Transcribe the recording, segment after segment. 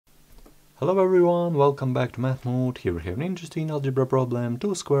Hello everyone, welcome back to mathsmood. Here we have an interesting algebra problem.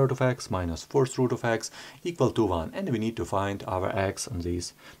 2 square root of x minus 4th root of x equal to 1, and we need to find our x on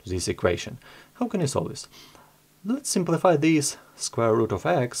this equation. How can you solve this? Let's simplify this square root of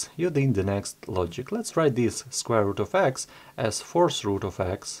x using the next logic. Let's write this square root of x as 4th root of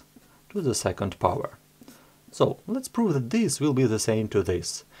x to the second power. So let's prove that this will be the same to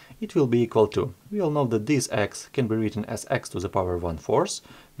this. It will be equal to, we all know that this x can be written as x to the power 1/4,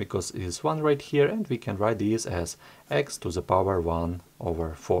 because it is 1 right here, and we can write this as x to the power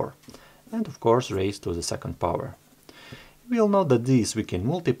 1/4, and of course raised to the second power. We all know that this we can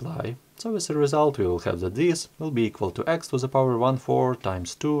multiply, so as a result we will have that this will be equal to x to the power 1/4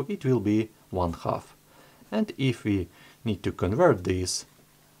 times 2, it will be 1/2. And if we need to convert this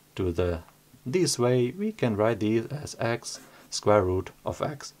to this way, we can write this as x square root of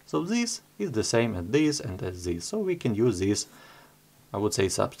x. So this is the same as this and as this, so we can use this, I would say,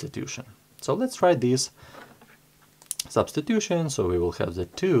 substitution. So let's write this substitution. So we will have the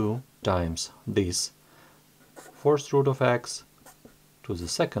 2 times this 4th root of x to the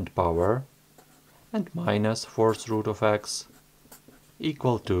second power and minus 4th root of x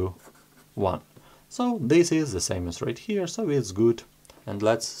equal to 1. So this is the same as right here, so it's good, and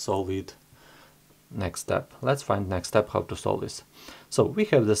let's solve it. Next step. Let's find next step how to solve this. So we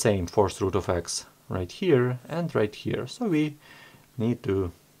have the same 4th root of x right here and right here, so we need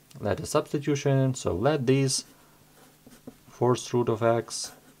to let a substitution. So let this 4th root of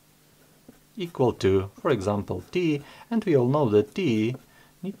x equal to, for example, t, and we all know that t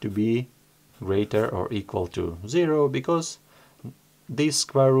need to be greater or equal to 0, because this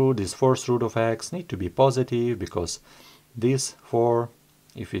square root, this 4th root of x, need to be positive, because this 4,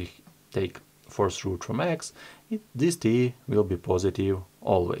 if we take 4th root from x, this t will be positive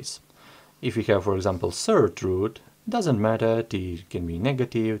always. If we have, for example, 3rd root, doesn't matter, t can be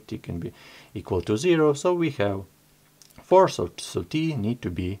negative, t can be equal to 0, so we have 4, so t need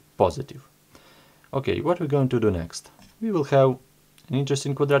to be positive. Okay, what we're going to do next? We will have an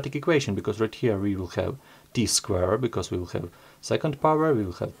interesting quadratic equation, because right here we will have t square, because we will have second power, we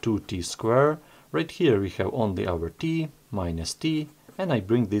will have 2t square. Right here we have only our t minus t, and I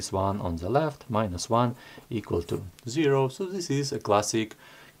bring this one on the left, minus 1 equal to 0. So this is a classic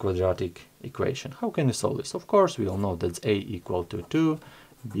quadratic equation. How can we solve this? Of course, we all know that a equal to 2,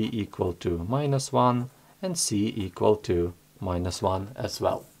 b equal to minus 1, and c equal to minus 1 as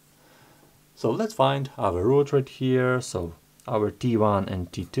well. So let's find our root right here. So our t1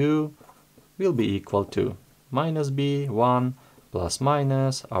 and t2 will be equal to minus b, 1, plus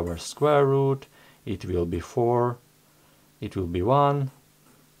minus our square root, it will be 4, it will be 1,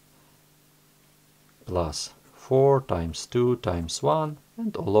 plus 4 times 2 times 1,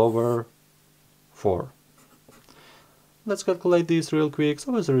 and all over 4. Let's calculate this real quick.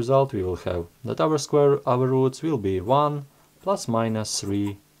 So as a result we will have that our roots will be 1 plus minus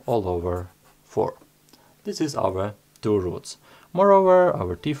 3 all over 4. This is our two roots. Moreover,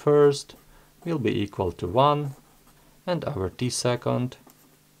 our t first will be equal to 1, and our t second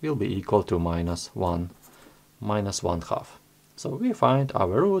will be equal to minus 1/2. So we find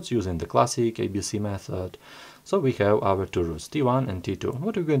our roots using the classic ABC method. So we have our two roots, t1 and t2.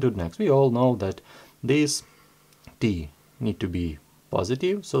 What are we going to do next? We all know that this t need to be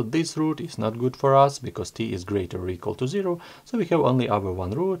positive, so this root is not good for us because t is greater or equal to 0. So we have only our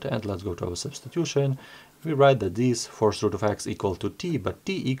one root, and let's go to our substitution. We write that this 4th root of x equal to t, but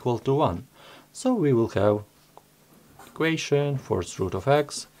t equal to 1. So we will have equation 4th root of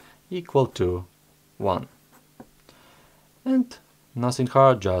x equal to 1. And nothing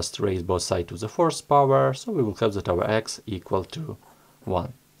hard, just raise both sides to the 4th power, so we will have that our x equal to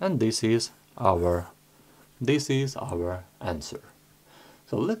 1. And this is our answer.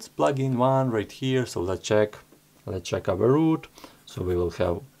 So let's plug in 1 right here. So let's check our root. So we will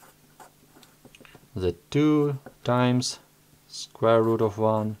have the 2 times square root of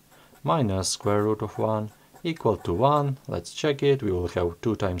 1 minus square root of 1 equal to 1. Let's check it. We will have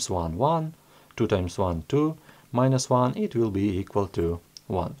 2 times 1, 1, 2 times 1, 2, minus 1, it will be equal to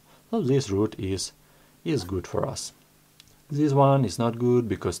 1. So this root is good for us. This one is not good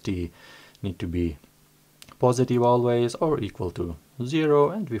because t need to be positive always or equal to 0,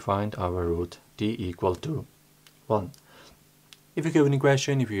 and we find our root t equal to 1. If you have any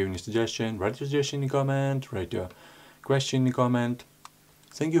question, if you have any suggestion, write your suggestion in comment, write your question in comment.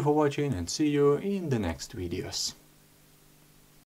 Thank you for watching, and see you in the next videos.